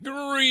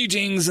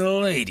Greetings,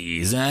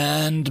 ladies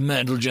and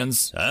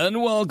gents,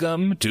 and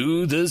welcome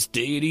to this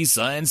daily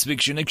science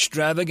fiction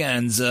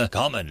extravaganza,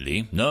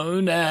 commonly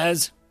known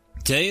as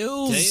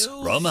Tales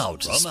from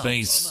Outer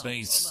Space.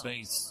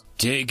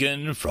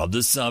 Taken from the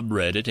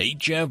subreddit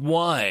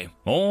HFY.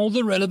 All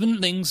the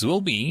relevant links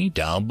will be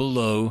down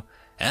below.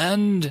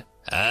 And,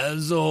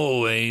 as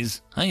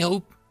always, I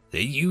hope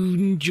that you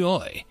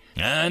enjoy.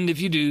 And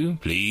if you do,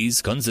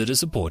 please consider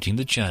supporting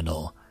the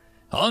channel.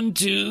 On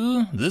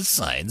to the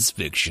science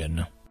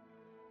fiction.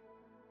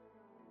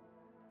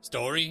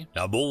 Story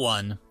number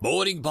 1.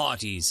 Boarding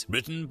Parties,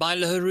 written by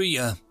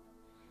Laharia.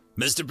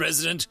 Mr.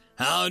 President,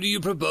 how do you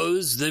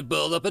propose to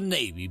build up a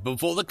navy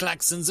before the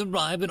Klaxons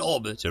arrive in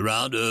orbit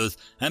around Earth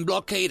and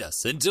blockade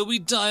us until we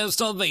die of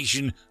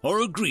starvation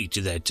or agree to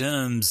their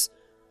terms?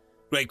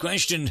 Great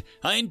question.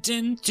 I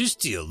intend to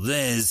steal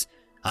theirs.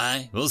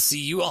 I will see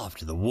you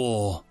after the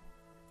war.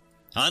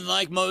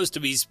 Unlike most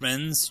of his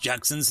friends,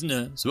 Jackson's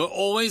nerves were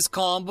always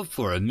calm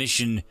before a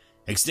mission,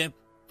 except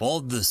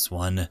for this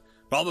one.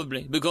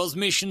 Probably because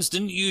missions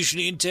didn't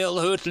usually entail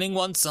hurtling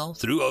oneself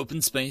through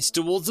open space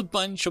towards a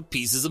bunch of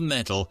pieces of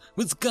metal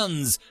with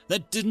guns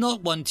that did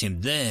not want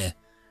him there.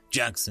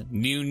 Jackson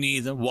knew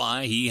neither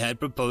why he had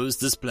proposed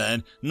this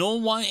plan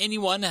nor why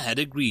anyone had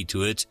agreed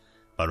to it,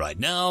 but right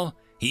now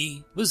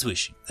he was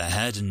wishing they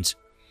hadn't.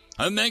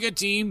 Omega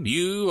Team,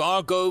 you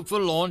are go for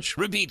launch.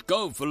 Repeat,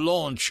 go for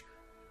launch.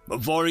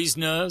 Before his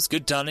nerves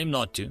could tell him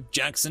not to,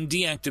 Jackson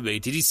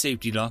deactivated his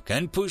safety lock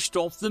and pushed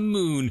off the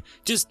moon,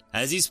 just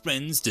as his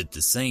friends did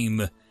the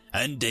same.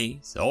 And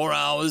days or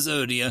hours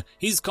earlier,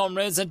 his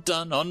comrades had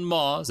done on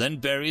Mars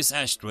and various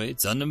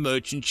asteroids under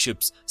merchant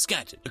ships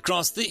scattered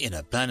across the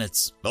inner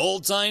planets,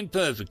 all timed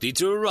perfectly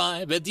to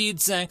arrive at the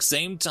exact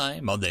same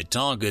time on their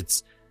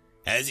targets.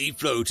 As he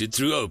floated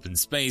through open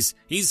space,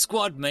 his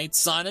squad mates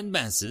silent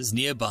masses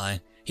nearby,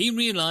 he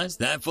realized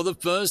that for the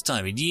first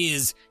time in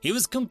years, he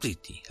was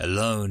completely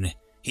alone.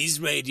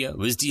 His radio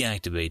was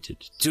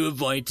deactivated to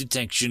avoid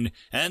detection,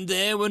 and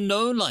there were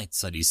no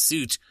lights on his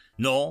suit,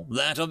 nor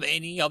that of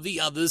any of the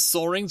others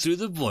soaring through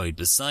the void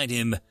beside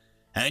him.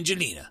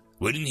 Angelina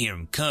wouldn't hear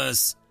him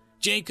curse,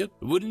 Jacob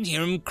wouldn't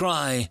hear him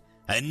cry,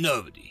 and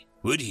nobody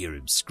would hear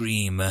him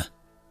scream.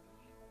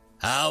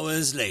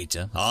 Hours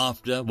later,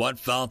 after what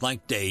felt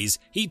like days,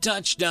 he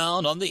touched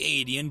down on the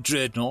alien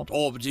dreadnought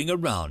orbiting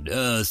around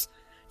Earth.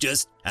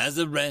 Just as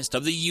the rest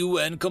of the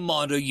UN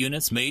commando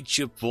units made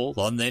shipfall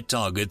on their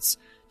targets,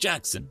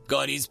 Jackson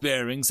got his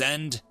bearings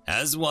and,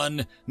 as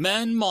one,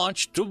 man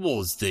marched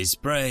towards this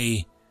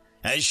prey.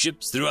 As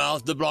ships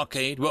throughout the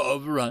blockade were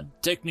overrun,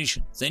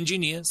 technicians,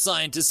 engineers,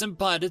 scientists, and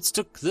pilots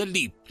took the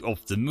leap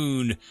off the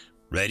moon,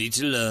 ready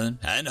to learn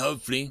and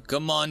hopefully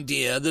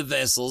commandeer the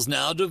vessels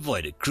now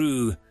devoid of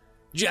crew.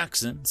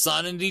 Jackson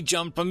silently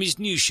jumped from his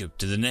new ship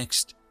to the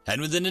next, and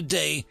within a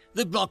day,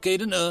 the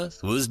blockade on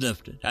Earth was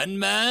lifted, and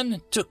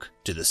man took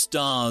to the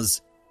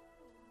stars.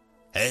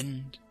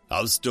 End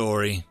of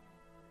story.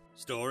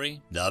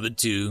 Story number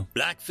 2.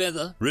 Black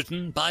Feather,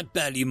 written by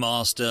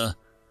Ballymaster.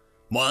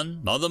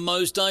 One of the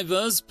most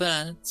diverse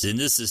planets in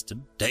the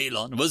system,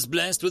 Talon was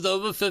blessed with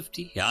over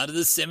 50 out of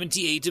the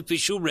 78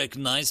 official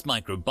recognized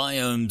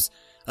microbiomes.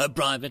 A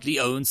privately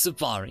owned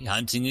safari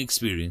hunting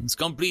experience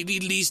completely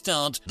leased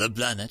out the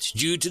planet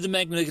due to the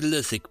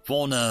megalithic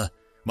fauna.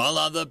 While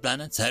other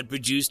planets had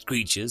produced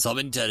creatures of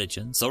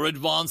intelligence or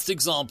advanced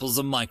examples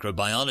of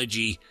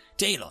microbiology,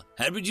 Talon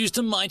had produced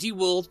a mighty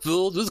world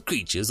filled with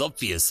creatures of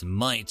fearsome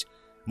might.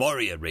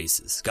 Warrior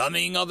races,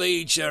 coming of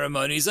age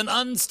ceremonies, and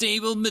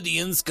unstable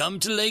millions come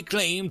to lay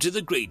claim to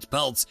the great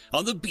pelts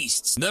of the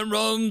beasts that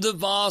roam the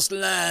vast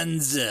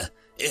lands,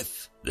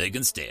 if they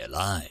can stay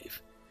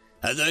alive.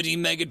 A 30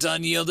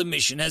 megaton yield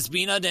emission has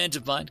been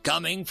identified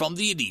coming from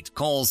the elite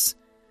course.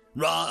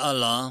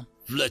 Ra-Allah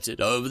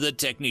flitted over the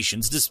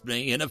technician's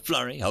display in a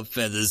flurry of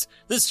feathers.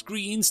 The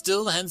screen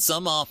still had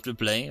some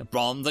afterplay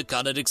from the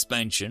colored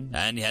expansion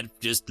and had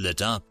just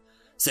lit up,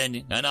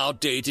 sending an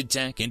outdated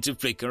tech into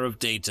flicker of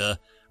data.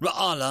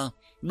 Ra-Allah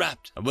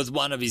rapped with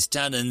one of his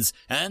talons,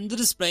 and the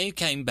display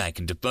came back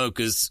into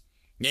focus.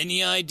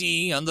 Any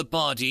ID on the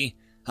party?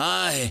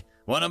 Aye,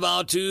 one of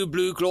our 2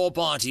 Blue Claw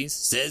parties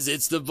says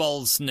it's the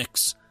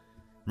Volsniks.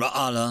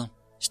 Ra-Allah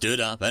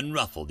stood up and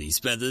ruffled his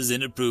feathers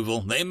in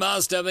approval. They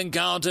must have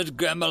encountered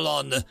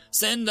Gremlin.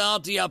 Send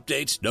out the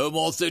update. No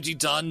more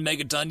 30-ton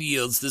megaton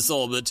yields this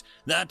orbit.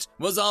 That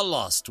was our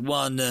last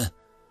one.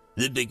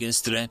 The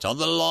biggest threat on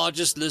the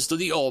largest list of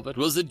the orbit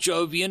was the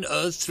Jovian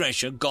Earth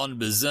Thresher gone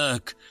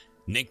berserk.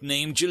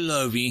 Nicknamed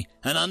Jalovi,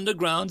 an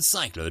underground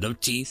cyclone of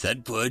teeth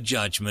and poor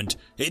judgment,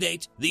 it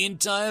ate the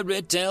entire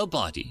Red Tail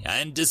party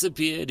and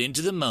disappeared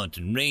into the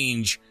mountain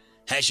range.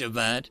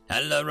 Heshavad,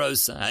 La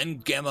Rosa,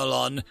 and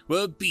Gamelon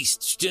were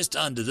beasts just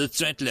under the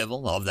threat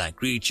level of that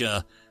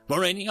creature.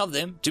 For any of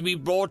them to be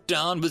brought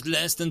down with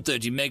less than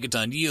 30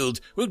 megaton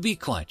yield would be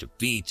quite a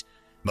feat.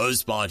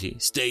 Most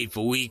parties stayed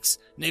for weeks,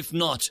 if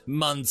not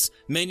months.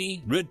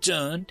 Many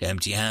returned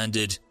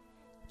empty-handed.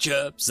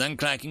 Chirps and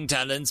clacking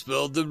talons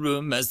filled the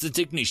room as the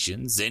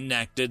technicians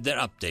enacted their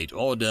update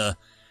order.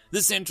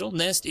 The central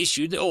nest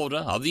issued the order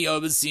of the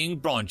overseeing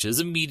branches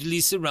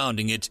immediately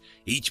surrounding it,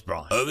 each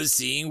branch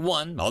overseeing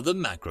one of the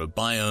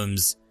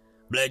macrobiomes.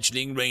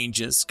 Fledgling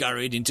rangers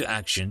scurried into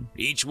action,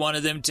 each one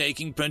of them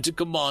taking printed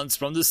commands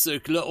from the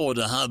circular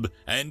order hub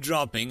and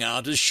dropping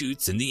out as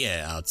chutes in the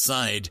air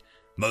outside.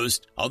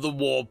 Most of the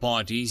war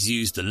parties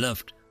used the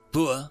lift.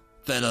 Poor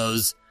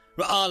fellows.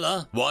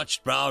 Ra'ala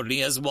watched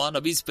proudly as one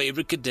of his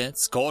favorite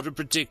cadets caught a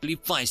particularly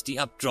feisty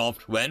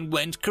updraft and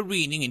went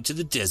careening into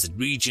the desert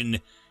region.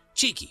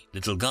 Cheeky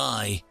little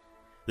guy.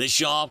 The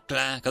sharp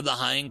clack of the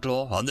hind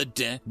claw on the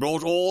deck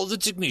brought all the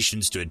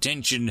technicians to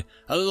attention,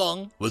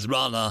 along with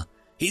Ra'ala.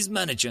 His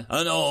manager,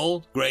 an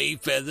old,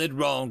 grey-feathered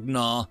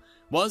Rognar,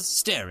 was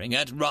staring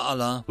at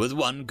Ra'ala with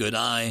one good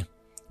eye.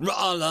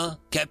 Ra'ala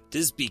kept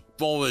his beak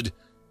forward.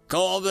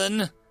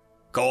 "Corvin!"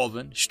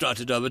 Corvin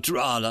strutted over to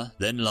Ra'ala,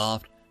 then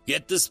laughed.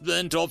 "Get the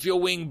splint off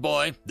your wing,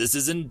 boy. This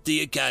isn't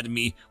the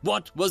academy.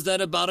 What was that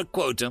about a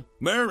quota?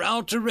 We're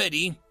out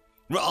already."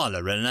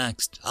 Ra'ala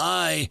relaxed.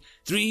 "Aye,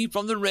 3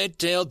 from the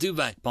red-tailed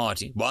Duvak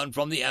party, 1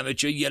 from the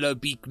amateur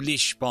yellow-beak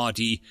Lish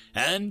party,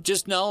 and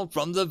just now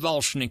from the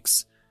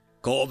Volshniks."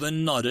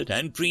 Corvin nodded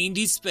and preened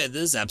his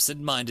feathers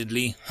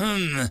absent-mindedly.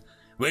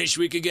 Wish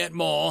we could get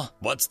more.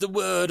 What's the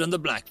word on the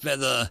black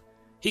feather?"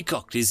 He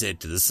cocked his head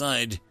to the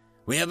side.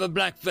 "We have a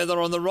black feather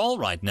on the roll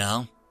right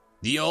now."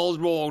 The old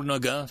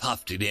Rognar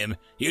huffed at him.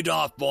 "You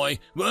daft boy,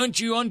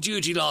 weren't you on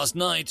duty last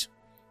night?"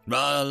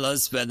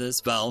 Ra'ala's feathers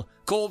fell.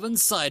 Corvin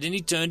sighed and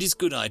he turned his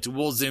good eye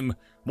towards him.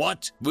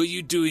 "What were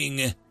you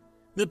doing?"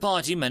 The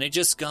party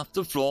manager scuffed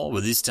the floor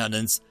with his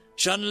talons.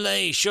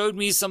 "Shanley showed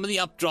me some of the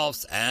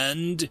updrafts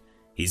and..."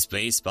 His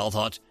face felt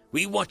hot.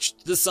 "We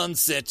watched the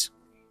sunset."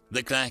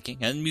 The clacking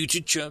and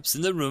muted chirps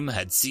in the room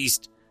had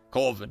ceased.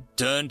 Corvin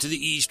turned to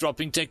the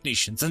eavesdropping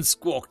technicians and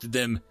squawked at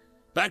them.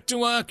 "Back to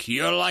work,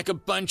 you're like a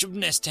bunch of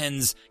nest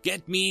hens.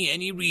 Get me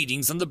any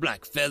readings on the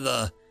black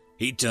feather."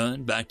 He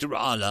turned back to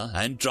Ra'ala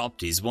and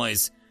dropped his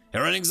voice.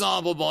 "You're an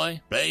example,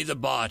 boy. Play the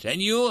part,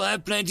 and you'll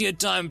have plenty of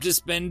time to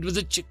spend with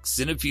the chicks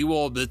in a few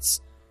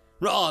orbits."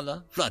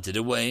 Ra'ala fluttered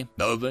away,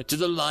 over to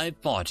the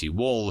live party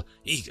wall,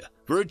 eager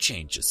for a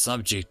change of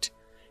subject.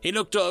 He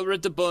looked over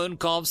at the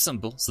bone-carved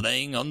symbols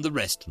laying on the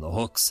rest of the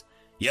hooks.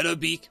 Yellow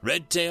beak,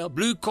 red tail,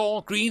 blue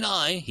core, green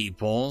eye. He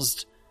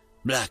paused.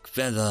 Black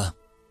feather.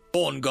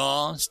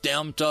 Orngar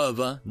stamped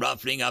over,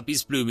 ruffling up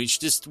his plumage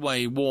to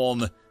stay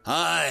warm.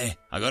 "Aye,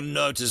 I got a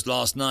notice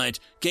last night.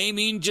 Came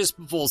in just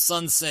before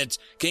sunset.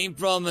 Came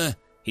from..."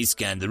 He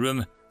scanned the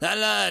room. "That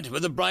lad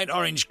with the bright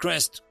orange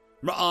crest."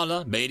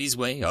 Ra'ala made his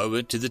way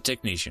over to the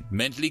technician,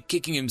 mentally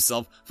kicking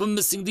himself for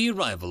missing the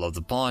arrival of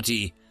the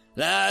party.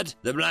 "Lad,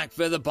 the black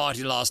feather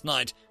party last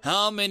night.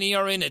 How many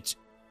are in it?"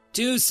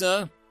 "2,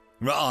 sir."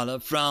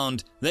 Ra'ala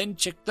frowned, then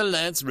checked the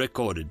lad's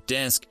recorded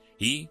desk.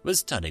 He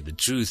was telling the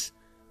truth.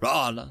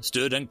 Ra'ala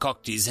stood and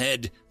cocked his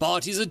head.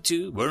 Parties of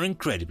 2 were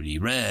incredibly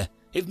rare,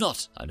 if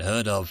not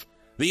unheard of.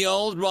 The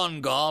old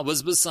Rongar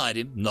was beside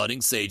him,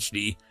 nodding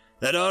sagely.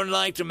 "They don't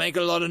like to make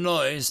a lot of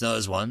noise,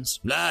 those ones.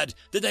 Lad,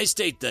 did they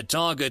state their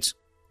target?"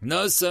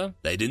 "No, sir.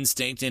 They didn't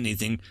state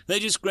anything. They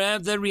just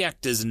grabbed their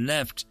reactors and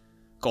left."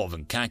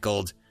 Corvin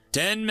cackled.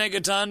 10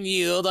 megaton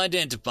yield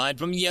identified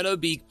from Yellow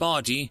Beak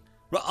Party.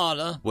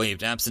 Ra'ala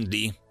waved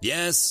absently.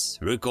 "Yes,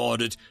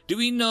 recorded. Do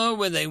we know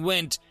where they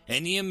went?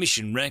 Any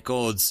emission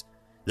records?"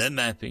 The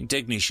mapping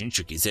technician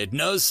shook his head.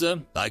 "No,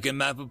 sir. I can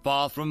map a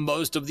path from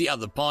most of the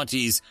other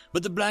parties,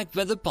 but the Black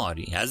Feather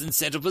Party hasn't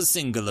set up a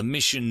single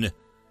emission."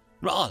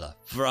 Ra'ala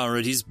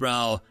furrowed his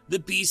brow. The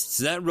beasts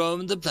that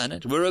roamed the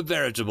planet were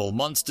veritable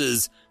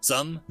monsters,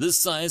 some the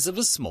size of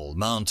a small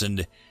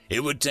mountain.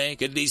 It would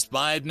take at least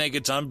 5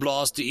 megaton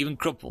blasts to even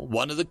cripple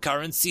one of the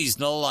current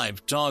seasonal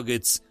live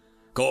targets.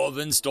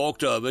 Corvin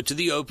stalked over to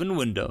the open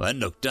window and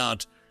looked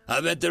out. "I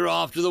bet they're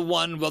after the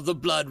one with the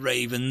blood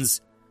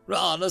ravens."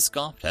 Ra'ala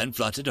scoffed and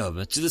fluttered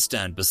over to the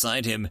stand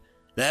beside him.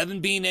 "There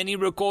haven't been any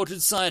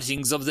recorded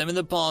sightings of them in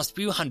the past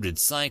few hundred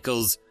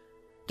cycles."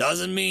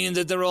 "Doesn't mean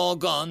that they're all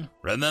gone.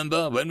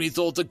 Remember when we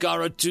thought the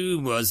Kara too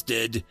was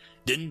dead?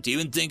 Didn't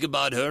even think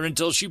about her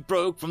until she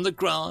broke from the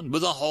ground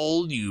with a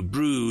whole new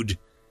brood."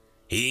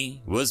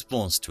 He was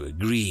forced to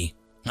agree.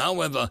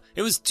 However,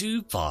 it was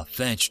too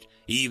far-fetched.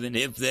 Even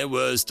if there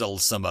were still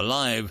some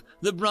alive,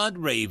 the blood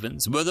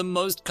ravens were the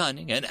most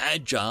cunning and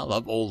agile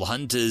of all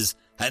hunters,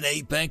 an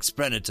apex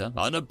predator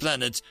on a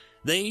planet.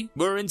 They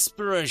were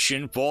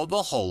inspiration for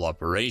the whole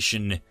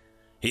operation.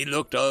 He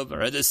looked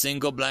over at a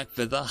single black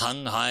feather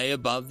hung high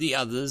above the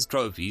others'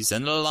 trophies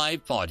and a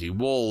live party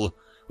wall,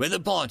 where the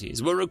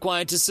parties were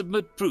required to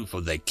submit proof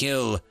of their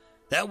kill.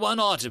 That one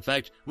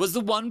artifact was the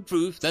one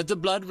proof that the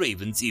blood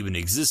ravens even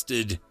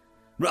existed.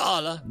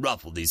 Ra'ala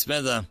ruffled his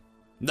feather.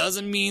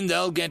 "Doesn't mean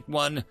they'll get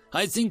one.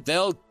 I think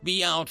they'll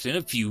be out in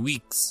a few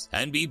weeks,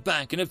 and be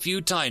back in a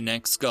few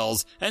Tynak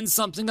skulls and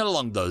something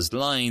along those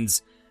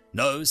lines.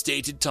 No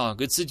stated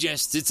target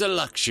suggests it's a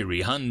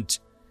luxury hunt."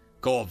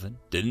 Corvin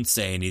didn't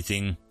say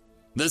anything.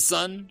 The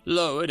sun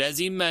lowered as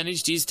he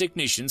managed his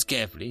technicians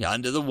carefully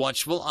under the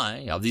watchful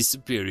eye of the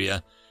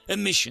superior.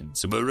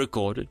 Emissions were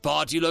recorded,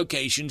 party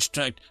locations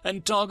tracked,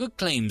 and target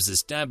claims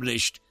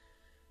established.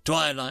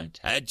 Twilight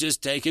had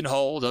just taken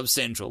hold of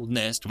Central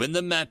Nest when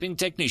the mapping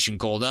technician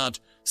called out,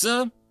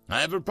 "Sir, I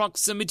have a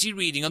proximity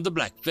reading on the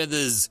black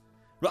feathers."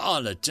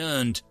 Ra'ala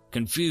turned,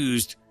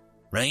 confused.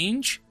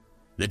 "Range?"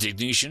 The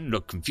technician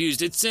looked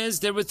confused. "It says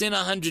they're within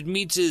 100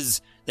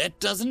 meters. That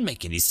doesn't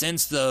make any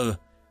sense, though."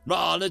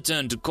 Ra'ala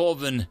turned to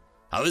Corvin.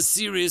 "I was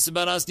serious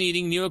about us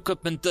needing new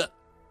equipment."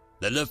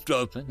 The lift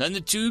opened, and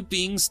the two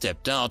beings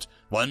stepped out.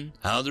 One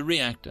held a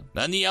reactor,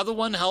 and the other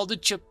one held a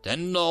chipped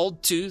and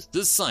gnarled tooth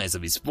the size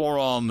of his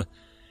forearm.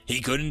 He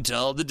couldn't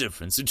tell the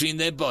difference between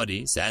their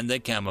bodies and their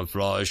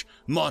camouflage,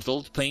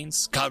 mottled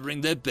paints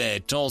covering their bare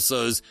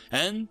torsos,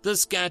 and the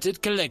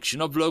scattered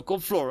collection of local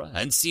flora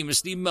and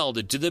seamlessly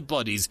melded to their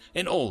bodies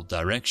in all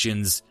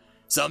directions.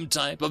 Some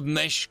type of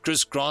mesh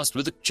crisscrossed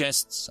with the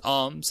chests,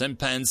 arms, and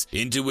pants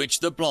into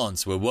which the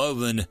plants were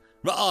woven.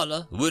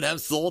 Ra'ala would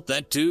have thought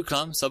that two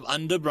clumps of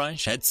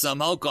underbrush had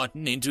somehow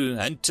gotten into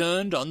and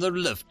turned on the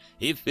lift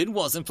if it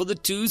wasn't for the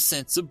two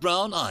sets of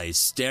brown eyes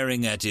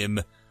staring at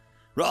him.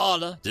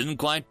 Ra'ala didn't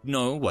quite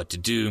know what to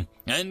do,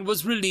 and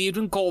was relieved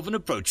when Corvin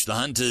approached the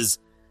hunters.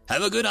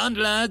 "Have a good hunt,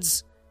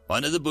 lads."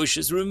 One of the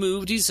bushes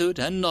removed his hood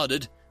and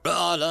nodded.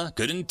 Ra'ala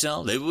couldn't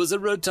tell if it was a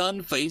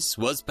rotund face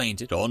was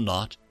painted or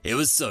not. It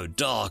was so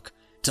dark.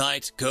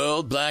 Tight,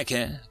 curled black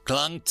hair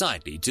clung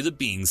tightly to the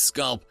being's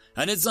scalp,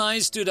 and its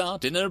eyes stood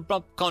out in an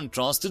abrupt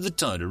contrast to the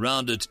tone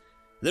around it.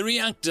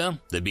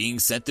 The being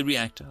set the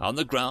reactor on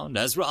the ground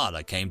as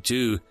Ra'ala came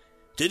to.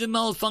 "Did it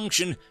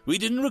malfunction? We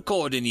didn't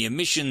record any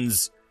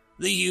emissions."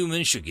 The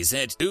human shook his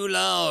head. "Too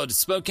loud.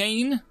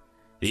 Spokane?"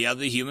 The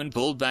other human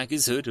pulled back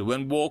his hood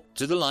and walked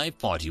to the live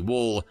party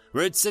wall,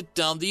 where it set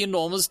down the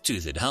enormous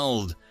tooth it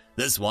held.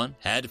 This one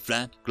had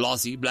flat,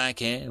 glossy black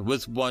hair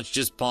with what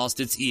just past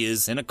its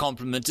ears and a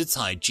complement its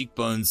high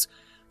cheekbones.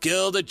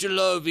 "Kill the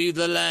Jalovi,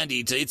 the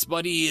land-eater, its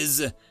body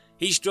is."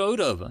 He strode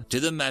over to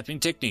the mapping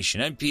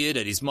technician and peered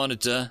at his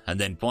monitor and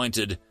then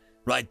pointed.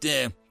 "Right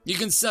there. You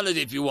can sell it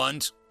if you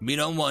want. We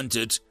don't want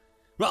it."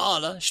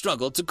 Ra'ala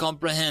struggled to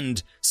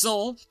comprehend.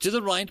 Sold to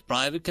the right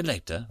private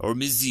collector or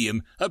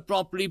museum, a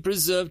properly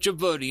preserved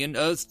Javodian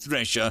earth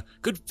thresher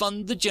could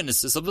fund the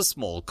genesis of a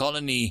small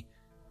colony.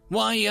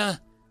 Why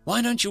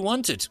don't you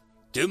want it?"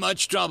 "Too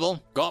much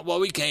trouble. Got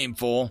what we came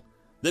for."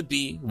 The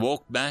bee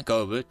walked back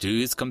over to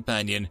his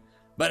companion.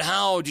 "But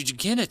how did you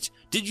get it?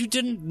 You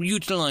didn't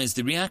utilize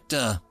the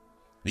reactor."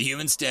 The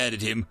human stared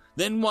at him.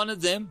 Then one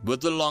of them,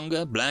 with the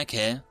longer black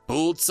hair,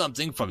 pulled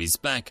something from his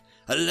back,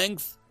 a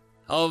length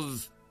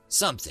of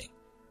something.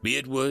 Be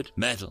it wood,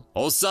 metal,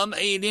 or some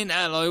alien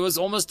alloy, was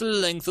almost the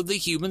length of the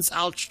human's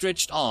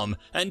outstretched arm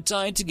and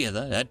tied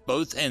together at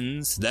both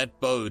ends that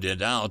bowed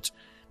it out,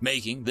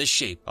 making the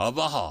shape of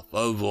a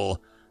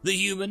half-oval. The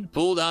human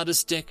pulled out a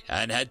stick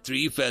and had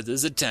 3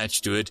 feathers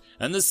attached to it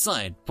and the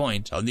side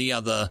point on the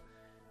other.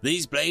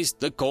 These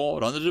placed the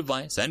cord on the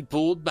device and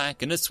pulled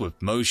back in a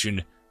swift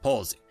motion,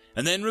 pausing,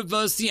 and then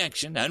reversed the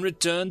action and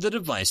returned the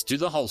device to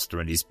the holster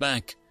on his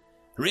back.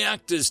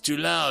 "Reactor's too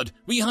loud.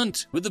 We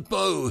hunt with a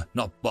bow,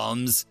 not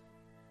bombs."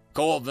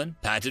 Corvin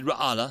patted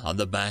Ra'ala on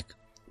the back.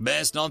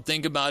 "Best not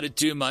think about it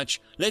too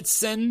much. Let's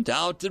send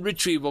out the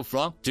retrieval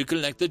flock to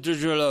collect the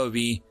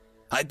Jalovi.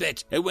 I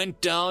bet it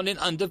went down in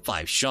under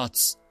 5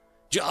 shots."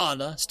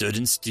 Ja'ala stood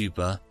in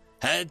stupor.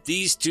 Had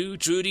these two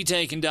truly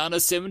taken down a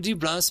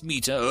 70-plus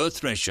meter earth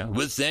thresher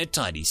with their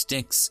tiny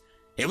sticks?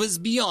 It was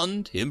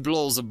beyond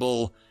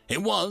implausible.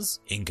 It was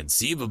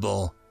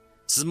inconceivable.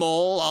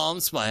 Small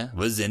arms fire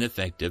was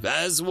ineffective,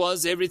 as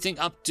was everything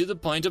up to the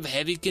point of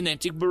heavy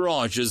kinetic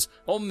barrages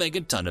or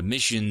megaton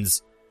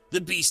emissions.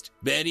 The beast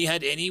barely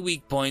had any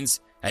weak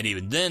points, and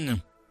even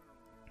then,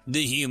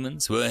 the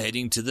humans were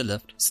heading to the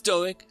lift,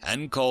 stoic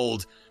and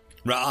cold.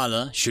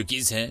 Ra'ala shook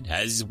his head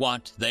as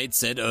what they'd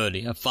said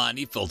earlier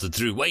finally filtered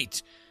through.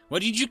 "Wait,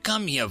 what did you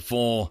come here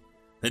for?"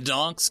 The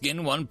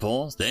dark-skinned one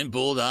paused, then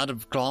pulled out a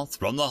cloth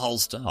from the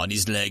holster on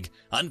his leg.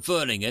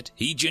 Unfurling it,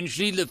 he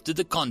gingerly lifted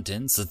the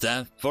contents of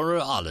that for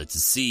Ra'ala to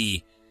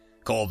see.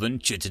 Corvin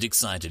chittered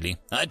excitedly.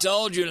 "I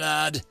told you,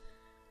 lad."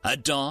 A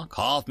dark,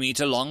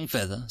 half-meter-long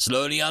feather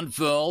slowly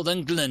unfurled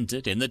and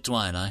glinted in the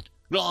twilight.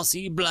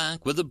 Glossy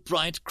black with a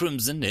bright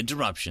crimson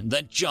interruption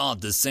that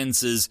jarred the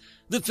senses.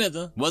 The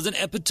feather was an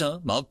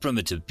epitome of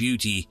primitive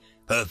beauty.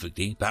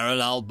 Perfectly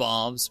parallel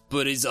barbs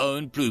put his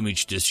own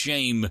plumage to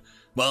shame,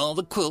 while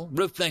the quill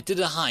reflected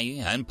a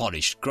high and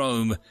polished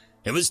chrome.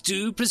 It was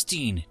too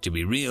pristine to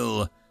be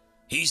real.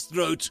 His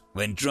throat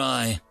went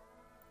dry.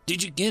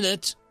 "Did you get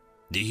it?"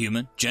 The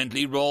human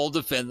gently rolled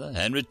the feather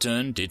and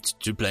returned it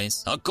to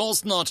place. "Of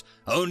course not.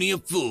 Only a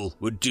fool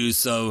would do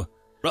so."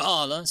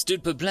 Ra'ala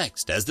stood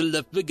perplexed as the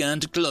lift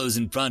began to close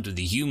in front of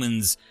the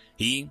humans.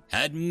 He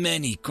had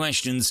many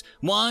questions.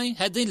 Why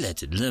had they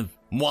let it live?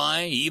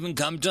 Why even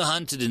come to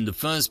hunt it in the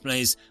first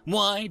place?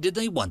 Why did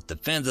they want the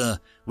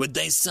feather? Would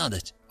they sell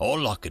it or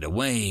lock it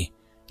away?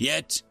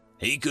 Yet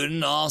he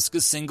couldn't ask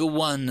a single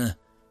one.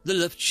 The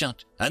lift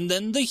shut, and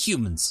then the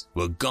humans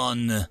were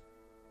gone.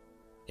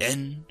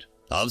 End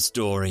of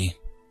story.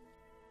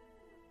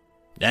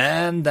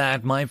 And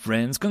that, my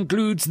friends,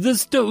 concludes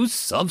this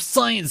dose of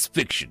science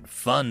fiction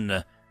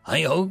fun.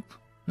 I hope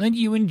that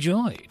you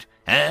enjoyed.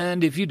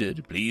 And if you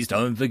did, please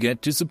don't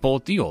forget to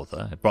support the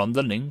author from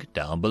the link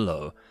down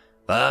below.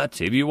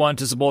 But if you want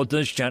to support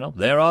this channel,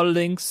 there are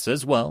links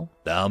as well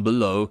down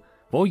below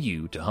for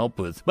you to help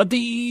with. But the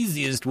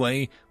easiest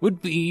way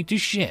would be to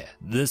share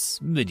this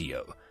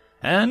video.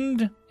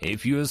 And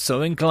if you are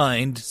so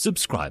inclined,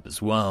 subscribe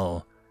as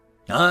well.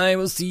 I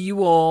will see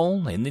you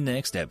all in the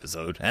next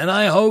episode, and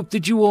I hope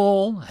that you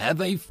all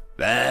have a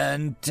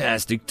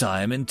fantastic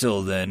time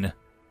until then.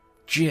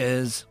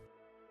 Cheers.